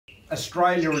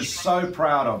Australia is so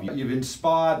proud of you. You've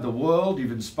inspired the world,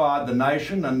 you've inspired the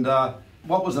nation, and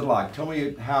what was it like? Tell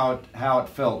me how it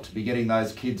felt to be getting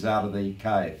those kids out of the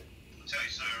cave. I'll tell you,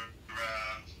 sir,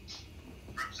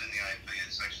 representing the AFP,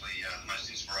 it's actually the most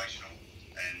inspirational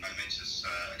and momentous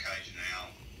occasion in our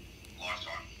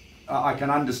lifetime. I can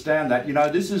understand that. You know,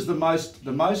 this is the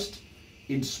most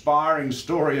inspiring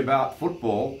story about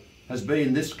football has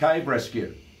been this cave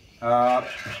rescue.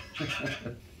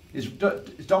 Is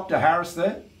Dr. Harris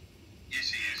there? Yes,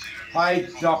 he is. Hey,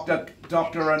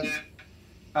 Doctor, and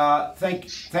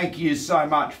thank you so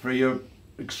much for your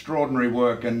extraordinary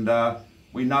work. And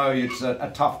we know it's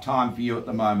a tough time for you at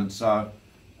the moment, so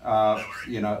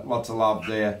you know, lots of love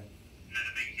there.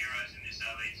 The big heroes in this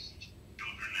are these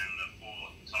children and the 4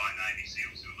 Thai Navy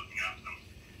SEALs who are looking after them.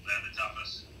 They're the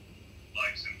toughest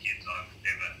blokes and kids I've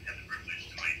ever had the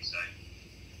privilege to meet. So,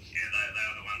 yeah, they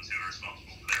are the ones who are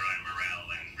responsible for their own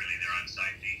morale and really their own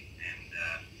safety. And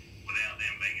without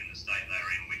them being in the state they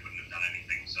were in, we couldn't have done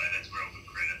anything. So that's where all the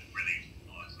credit really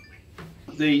lies, I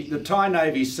think. The Thai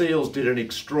Navy SEALs did an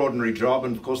extraordinary job,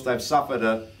 and of course they've suffered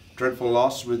a dreadful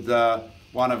loss with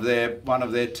one of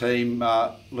their team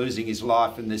losing his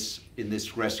life in this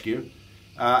rescue.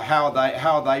 How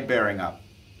are they bearing up?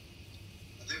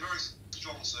 They're very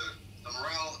strong, sir. The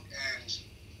morale and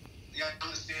the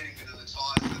understanding within the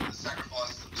Thais that the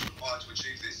sacrifice that was required to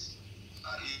achieve this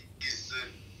is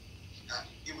that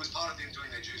it was part of them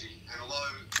doing their duty. And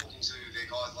although talking to their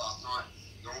guys last night,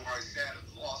 they're all very sad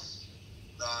at the loss.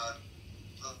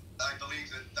 They believe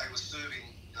that they were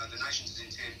serving the nation's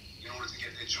intent in order to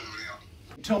get their children out.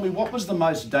 Tell me, what was the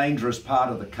most dangerous part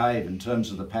of the cave in terms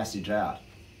of the passage out?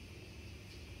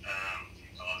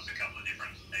 There's a couple of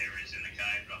different areas in the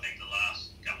cave, but I think the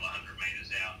last couple of 100 metres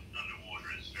out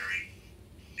underwater is very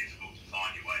difficult to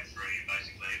find your way through.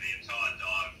 Basically, the entire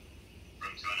dive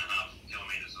from 2.5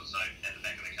 kilometres or so at the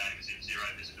back of the cave is in zero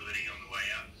visibility on the way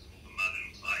out for mud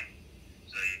and clay.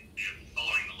 So you're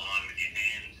following the line with your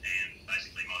hand and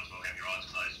basically might as well have your eyes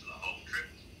closed for the whole trip.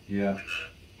 Yeah. With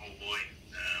a small boy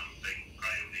being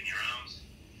cradled in your arms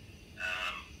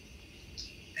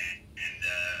and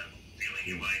feeling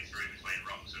your way through between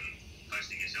rocks and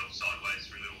posting yourself sideways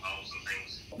through little holes and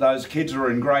things. Those kids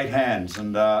are in great hands,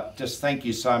 and just thank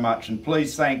you so much. And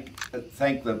please thank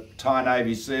the Thai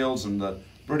Navy SEALs and the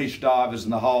British divers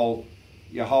and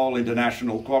your whole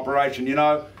international cooperation. You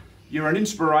know, you're an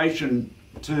inspiration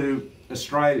to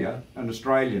Australia and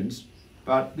Australians,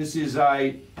 but this is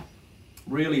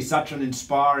really such an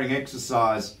inspiring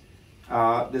exercise.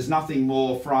 There's nothing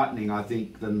more frightening, I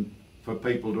think, than for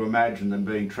people to imagine them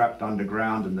being trapped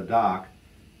underground in the dark,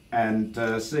 and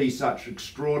to see such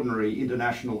extraordinary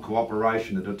international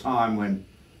cooperation at a time when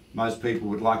most people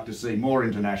would like to see more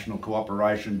international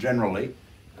cooperation generally,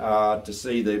 to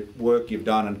see the work you've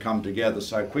done and come together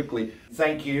so quickly.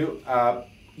 Thank you.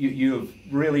 You've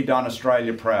really done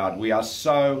Australia proud. We are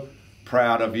so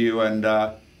proud of you, and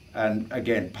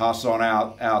again, pass on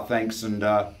our thanks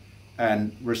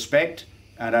and respect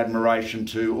and admiration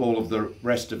to all of the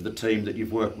rest of the team that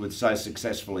you've worked with so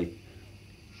successfully.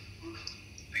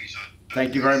 Thank you, sir.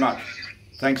 Thank you very much.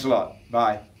 Thanks a lot.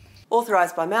 Bye.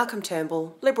 Authorised by Malcolm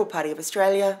Turnbull, Liberal Party of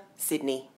Australia, Sydney.